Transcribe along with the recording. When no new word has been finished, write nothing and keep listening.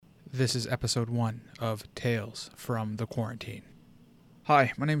This is episode 1 of Tales from the Quarantine.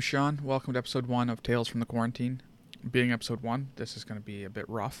 Hi, my name is Sean. Welcome to episode 1 of Tales from the Quarantine. Being episode 1, this is going to be a bit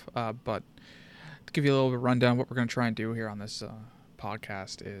rough, but to give you a little bit of rundown, what we're going to try and do here on this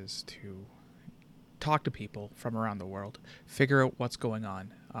podcast is to talk to people from around the world, figure out what's going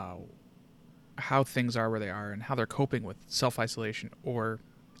on, how things are where they are, and how they're coping with self-isolation or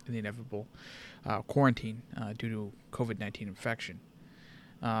the inevitable quarantine due to COVID-19 infection.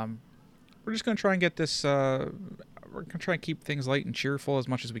 We're just going to try and get this, we're going to try and keep things light and cheerful as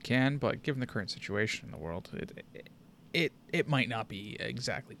much as we can, but given the current situation in the world, it might not be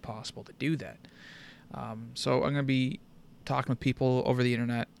exactly possible to do that. So I'm going to be talking with people over the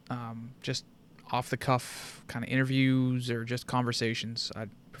internet, just off the cuff kind of interviews or just conversations. I'd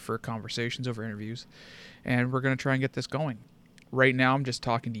prefer conversations over interviews, and we're going to try and get this going. Right now, I'm just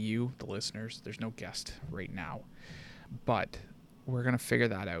talking to you, the listeners. There's no guest right now, but we're going to figure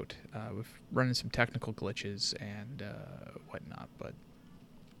that out. We've run into some technical glitches and whatnot, but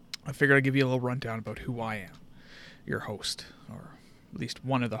I figured I'd give you a little rundown about who I am, your host, or at least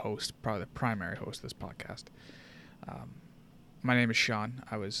one of the hosts, probably the primary host of this podcast. My name is Sean.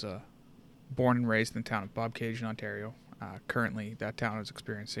 I was born and raised in the town of Bobcaygeon, Ontario. Currently, that town is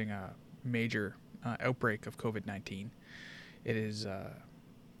experiencing a major outbreak of COVID-19. It is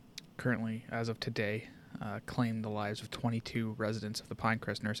currently, as of today, claimed the lives of 22 residents of the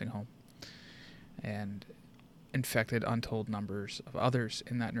Pinecrest nursing home and infected untold numbers of others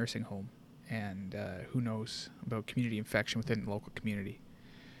in that nursing home, and who knows about community infection within the local community.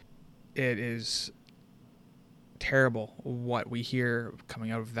 It is terrible what we hear coming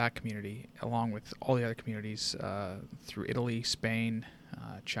out of that community, along with all the other communities through Italy, Spain,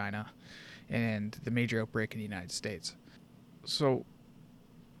 China, and the major outbreak in the United States. So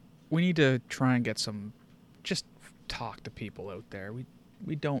we need to try and get some, just talk to people out there. We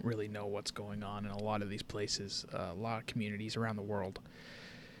don't really know what's going on in a lot of these places, a lot of communities around the world,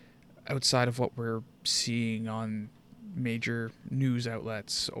 outside of what we're seeing on major news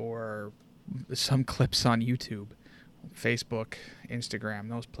outlets or some clips on YouTube, Facebook, Instagram,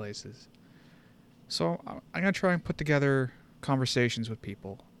 those places. So I'm going to try and put together conversations with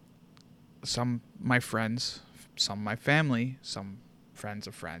people. Some my friends, some my family, some friends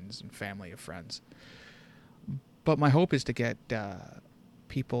of friends and family of friends. But my hope is to get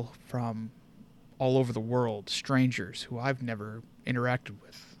people from all over the world, strangers who I've never interacted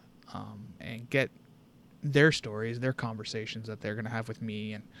with, and get their stories, their conversations that they're going to have with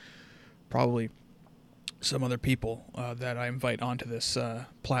me and probably some other people that I invite onto this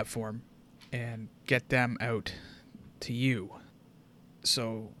platform, and get them out to you.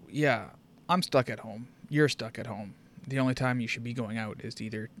 So, yeah, I'm stuck at home. You're stuck at home. The only time you should be going out is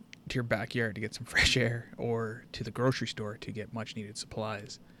either to your backyard to get some fresh air or to the grocery store to get much needed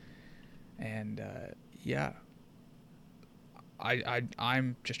supplies. And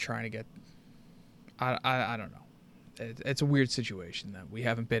I'm just trying to get, I don't know. It's a weird situation that we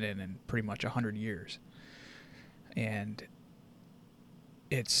haven't been in pretty much 100 years. And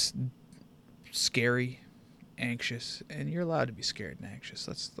it's scary, anxious, and you're allowed to be scared and anxious.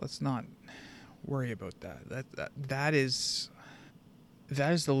 Let's not worry about that. That is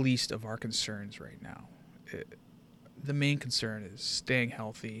the least of our concerns right now. The main concern is staying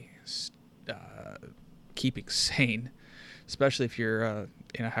healthy, keeping sane, especially if you're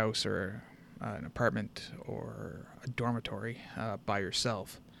in a house or an apartment or a dormitory by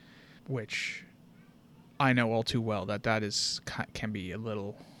yourself, which I know all too well that can be a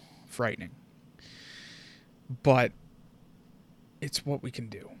little frightening. But it's what we can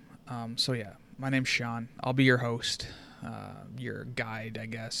do. So yeah, my name's Sean. I'll be your host, your guide, I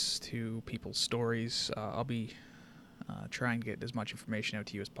guess, to people's stories. I'll be trying to get as much information out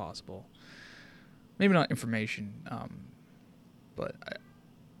to you as possible. Maybe not information, but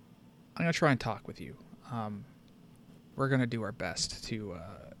I'm going to try and talk with you. We're going to do our best to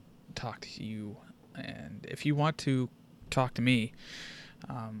talk to you. And if you want to talk to me,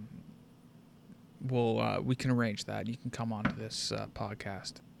 we can arrange that. You can come onto this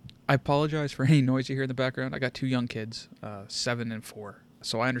podcast. I apologize for any noise you hear in the background. I got 2 young kids, 7 and 4.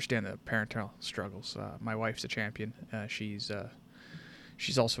 So I understand the parental struggles. My wife's a champion. She's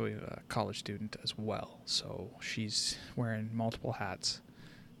also a college student as well. So she's wearing multiple hats.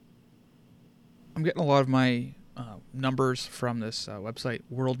 I'm getting a lot of my numbers from this website,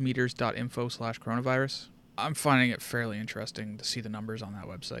 worldmeters.info/coronavirus. I'm finding it fairly interesting to see the numbers on that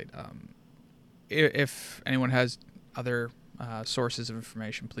website. If anyone has other sources of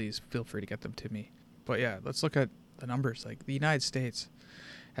information, please feel free to get them to me. But yeah, let's look at the numbers. Like, the United States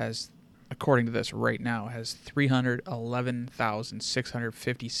has according to this right now, has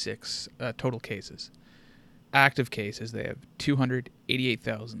 311,656 total cases. Active cases, they have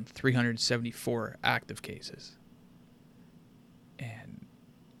 288,374 active cases. And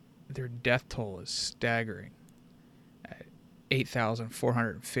their death toll is staggering at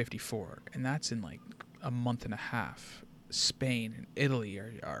 8,454. And that's in like a month and a half. Spain and Italy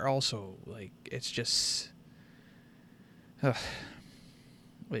are also like, it's just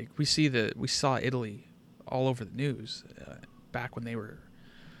like we saw Italy all over the news back when they were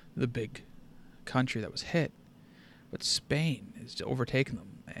the big country that was hit, but Spain is overtaking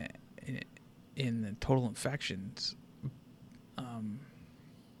them in the total infections.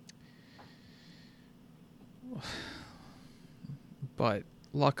 But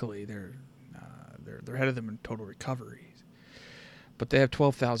luckily they're ahead of them in total recovery. But they have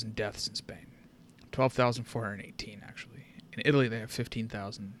 12,000 deaths in Spain. 12,418 actually. In Italy they have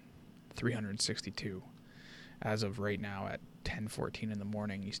 15,362 as of right now at 10:14 in the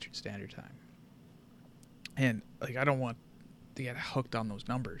morning Eastern Standard Time. And like, I don't want to get hooked on those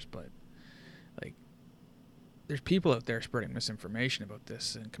numbers, but like, there's people out there spreading misinformation about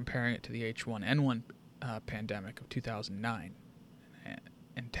this and comparing it to the H1N1 pandemic of 2009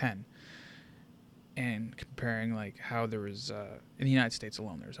 and 10. And comparing like how there was in the United States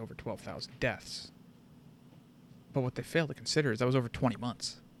alone there was over 12,000 deaths, but what they fail to consider is that was over 20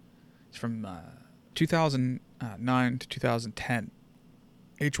 months. It's from 2009 to 2010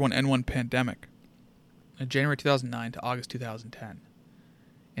 H1N1 pandemic, January 2009 to August 2010,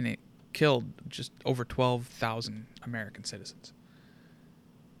 and it killed just over 12,000 American citizens.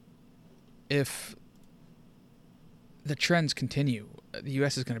 If the trends continue, the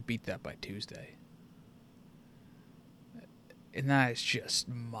U.S. is going to beat that by Tuesday. And that is just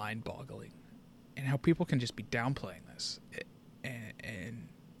mind-boggling. And how people can just be downplaying this and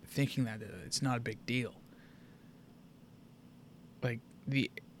thinking that it's not a big deal. Like, the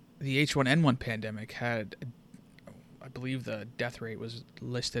H1N1 pandemic had, I believe the death rate was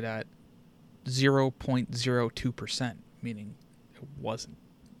listed at 0.02%, meaning it wasn't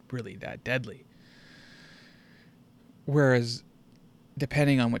really that deadly. Whereas,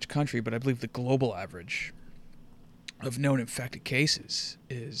 depending on which country, but I believe the global average of known infected cases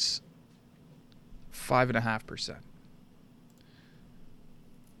is 5.5%.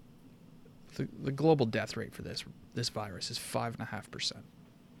 The global death rate for this virus is 5.5%,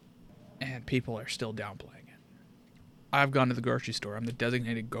 and people are still downplaying it. I've gone to the grocery store. I'm the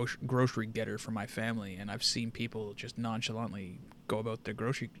designated grocery getter for my family, and I've seen people just nonchalantly go about their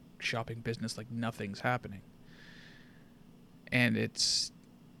grocery shopping business like nothing's happening. And it's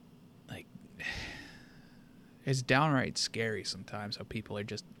like, it's downright scary sometimes how people are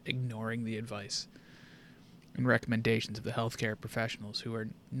just ignoring the advice and recommendations of the healthcare professionals who are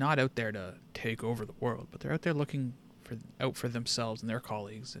not out there to take over the world, but they're out there looking out for themselves and their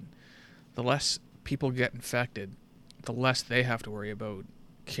colleagues. And the less people get infected, the less they have to worry about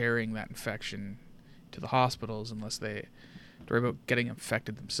carrying that infection to the hospitals, unless they have to worry about getting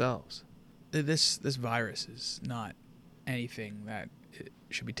infected themselves. This virus is not anything that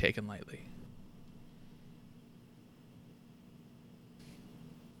should be taken lightly.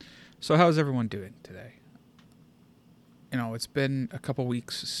 So how's everyone doing today? You know, it's been a couple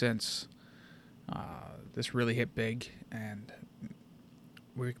weeks since this really hit big, and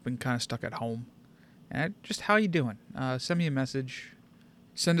we've been kind of stuck at home. And just how you doing? Send me a message.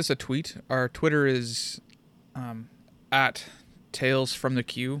 Send us a tweet. Our Twitter is at Tales from the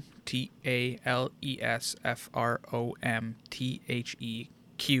Q,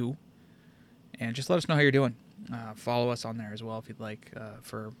 TALESFROMTHEQ, and just let us know how you're doing. Follow us on there as well if you'd like,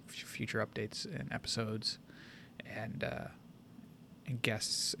 for future updates and episodes, and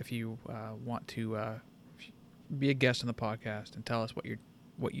guests if you want to be a guest on the podcast and tell us what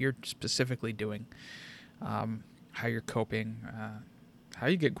you're specifically doing, how you're coping, how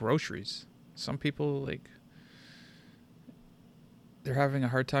you get groceries. Some people, like, they're having a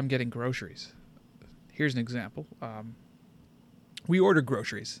hard time getting groceries. Here's an example. We ordered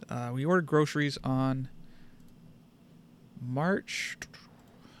groceries. We ordered groceries on March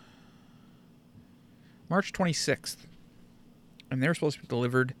 26th, and they were supposed to be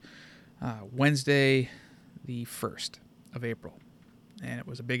delivered Wednesday the 1st of April, and it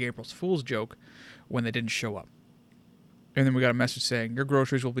was a big April Fool's joke when they didn't show up. And then we got a message saying your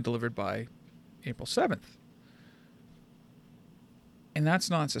groceries will be delivered by April 7th. And that's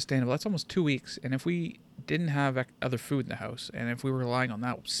not sustainable. That's almost 2 weeks. And if we didn't have other food in the house, and if we were relying on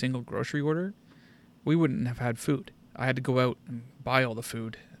that single grocery order, we wouldn't have had food. I had to go out and buy all the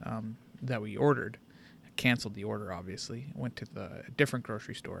food that we ordered. I canceled the order, obviously. Went to a different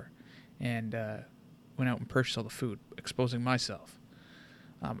grocery store and went out and purchased all the food, exposing myself.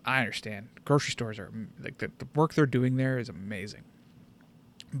 I understand. Grocery stores are, like, the work they're doing there is amazing.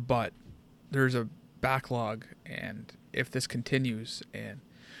 But there's a backlog, and if this continues and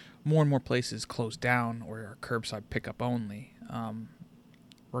more and more places close down or are curbside pickup only,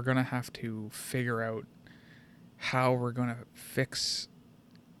 we're going to have to figure out how we're going to fix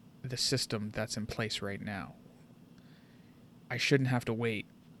the system that's in place right now. I shouldn't have to wait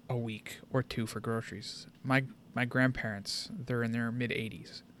a week or two for groceries. My grandparents, they're in their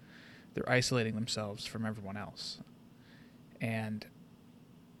mid-80s. They're isolating themselves from everyone else. And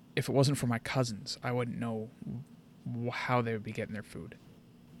if it wasn't for my cousins, I wouldn't know how they would be getting their food.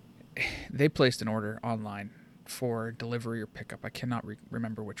 They placed an order online for delivery or pickup. I cannot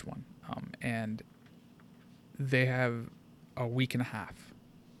remember which one. And they have a week and a half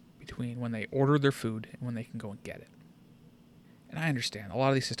between when they order their food and when they can go and get it. And I understand a lot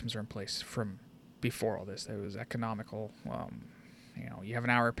of these systems are in place from before all this. It was economical. You have an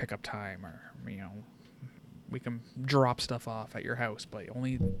hour pickup time, or we can drop stuff off at your house, but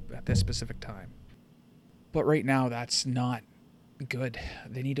only at this specific time. But right now, that's not good.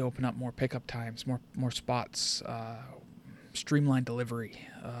 They need to open up more pickup times, more spots, streamline delivery.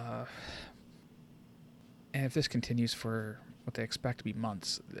 And if this continues for what they expect to be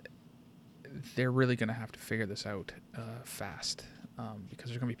months, they're really going to have to figure this out fast, because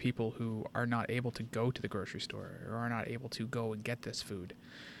there's going to be people who are not able to go to the grocery store or are not able to go and get this food.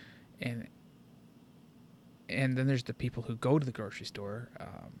 And then there's the people who go to the grocery store.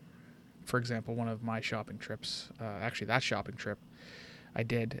 For example, one of my shopping trips, actually that shopping trip I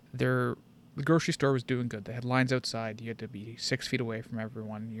did, the grocery store was doing good. They had lines outside. You had to be 6 feet away from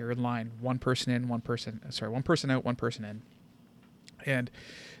everyone. You're in line, one person out, one person in. And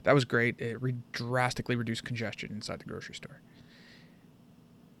that was great. It drastically reduced congestion inside the grocery store.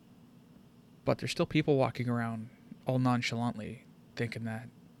 But there's still people walking around all nonchalantly thinking that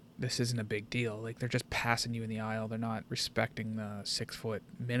this isn't a big deal. Like, they're just passing you in the aisle. They're not respecting the 6 foot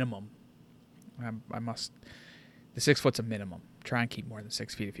minimum. The 6 foot's a minimum. Try and keep more than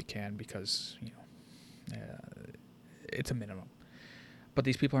 6 feet if you can, because, it's a minimum. But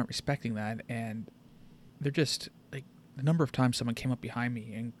these people aren't respecting that, and they're just, like, the number of times someone came up behind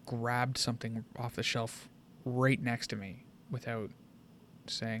me and grabbed something off the shelf right next to me without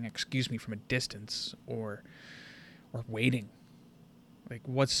saying, "Excuse me," from a distance, or waiting. Like,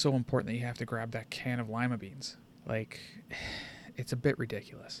 what's so important that you have to grab that can of lima beans? Like, it's a bit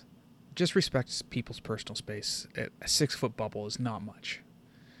ridiculous. Just respect people's personal space. A 6 foot bubble is not much.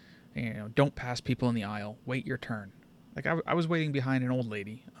 Don't pass people in the aisle. Wait your turn. Like, I was waiting behind an old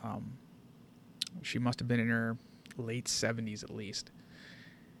lady. She must have been in her late 70s at least.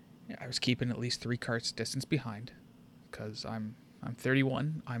 I was keeping at least 3 carts distance behind, because I'm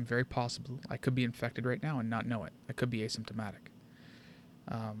 31. I'm very possible I could be infected right now and not know it. I could be asymptomatic.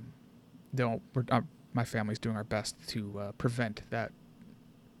 My family's doing our best to prevent that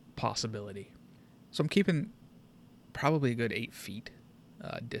possibility. So I'm keeping probably a good 8 feet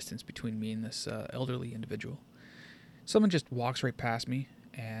distance between me and this elderly individual. Someone just walks right past me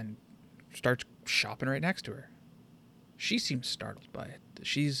and starts shopping right next to her. She seems startled by it.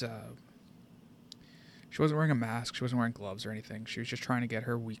 She wasn't wearing a mask. She wasn't wearing gloves or anything. She was just trying to get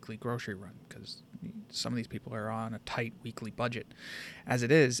her weekly grocery run, because some of these people are on a tight weekly budget as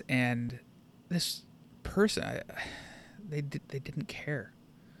it is. And this person, they didn't care.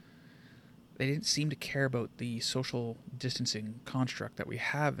 They didn't seem to care about the social distancing construct that we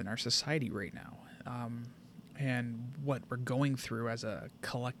have in our society right now, and what we're going through as a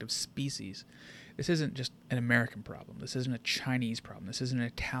collective species. This isn't just an American problem. This isn't a Chinese problem. This isn't an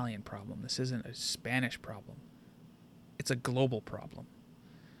Italian problem. This isn't a Spanish problem. It's a global problem.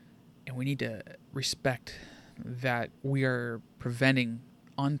 And we need to respect that we are preventing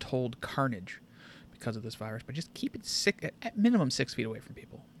untold carnage because of this virus, but just keep it at minimum 6 feet away from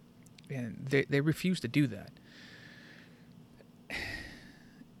people. And they refuse to do that.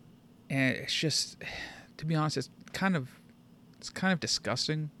 And it's just, to be honest, it's kind of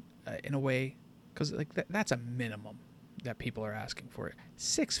disgusting in a way, because that's a minimum that people are asking for.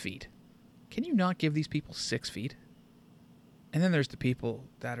 6 feet. Can you not give these people 6 feet? And then there's the people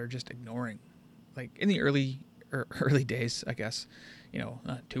that are just ignoring. Like, in the early days, I guess,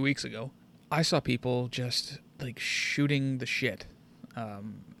 2 weeks ago, I saw people just like shooting the shit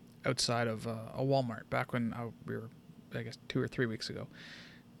outside of a Walmart back when we were, I guess, 2 or 3 weeks ago.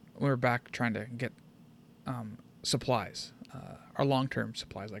 We were back trying to get supplies, our long-term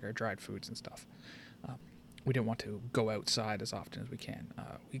supplies, like our dried foods and stuff. We didn't want to go outside as often as we can.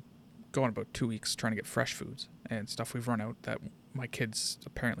 We go on about 2 weeks trying to get fresh foods and stuff we've run out that my kids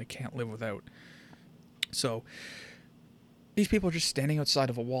apparently can't live without. So these people are just standing outside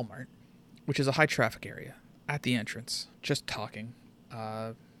of a Walmart, which is a high traffic area, at the entrance, just talking,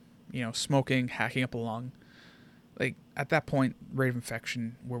 smoking, hacking up a lung. Like, at that point, rate of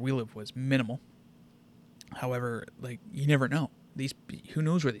infection where we live was minimal. However, like, you never know. Who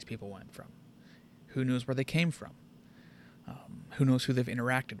knows where these people went from? Who knows where they came from? Who knows who they've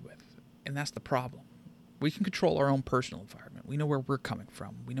interacted with? And that's the problem. We can control our own personal environment. We know where we're coming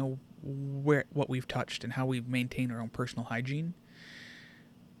from. We know what we've touched and how we've maintained our own personal hygiene.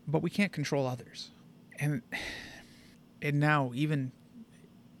 But we can't control others. And now, even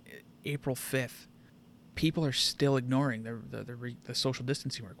April 5th, people are still ignoring the social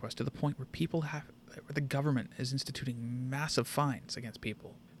distancing request to the point where where the government is instituting massive fines against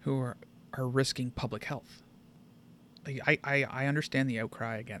people who are risking public health. Like, I understand the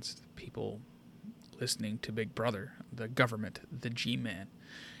outcry against people listening to Big Brother, the government, the G-Man.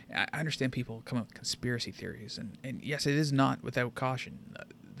 I understand people come up with conspiracy theories, and yes, it is not without caution.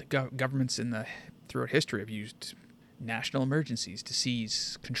 The governments throughout history have used national emergencies to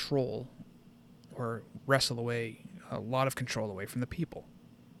seize control or wrestle away a lot of control away from the people.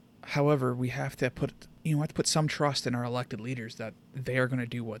 However, we have to put some trust in our elected leaders that they are going to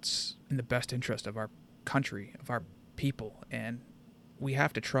do what's in the best interest of our country, of our people, and we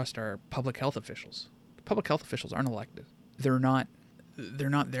have to trust our public health officials. Public health officials aren't elected. They're not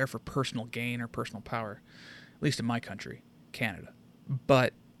there for personal gain or personal power, at least in my country, Canada.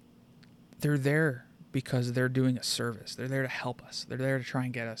 But they're there because they're doing a service. They're there to help us. They're there to try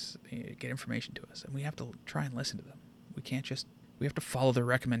and get information to us, and we have to try and listen to them. We have to follow their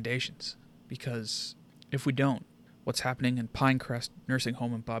recommendations, because if we don't, what's happening in Pinecrest Nursing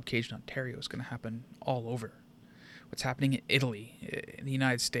Home in Bobcaygeon, Ontario is going to happen all over. What's happening in Italy, in the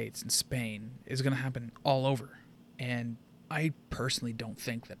United States, in Spain is going to happen all over. And I personally don't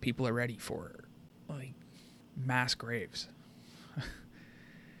think that people are ready for, like, mass graves.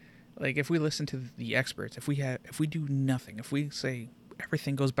 Like, if we listen to the experts, if we do nothing, if we say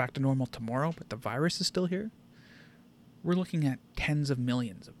everything goes back to normal tomorrow, but the virus is still here, we're looking at tens of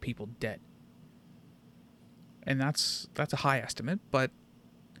millions of people dead. And that's a high estimate, but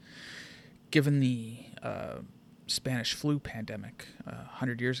given the Spanish flu pandemic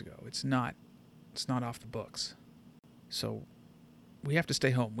 100 years ago, it's not off the books. So we have to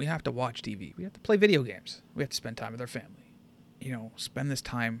stay home. We have to watch TV. We have to play video games. We have to spend time with our family. Spend this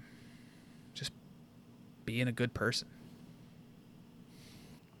time just being a good person.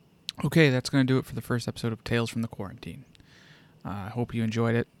 Okay, that's going to do it for the first episode of Tales from the Quarantine. I hope you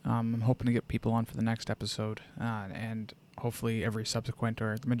enjoyed it. I'm hoping to get people on for the next episode, and hopefully every subsequent,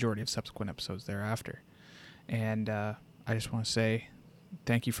 or the majority of subsequent episodes thereafter. And I just want to say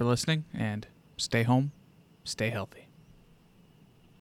thank you for listening, and stay home, stay healthy.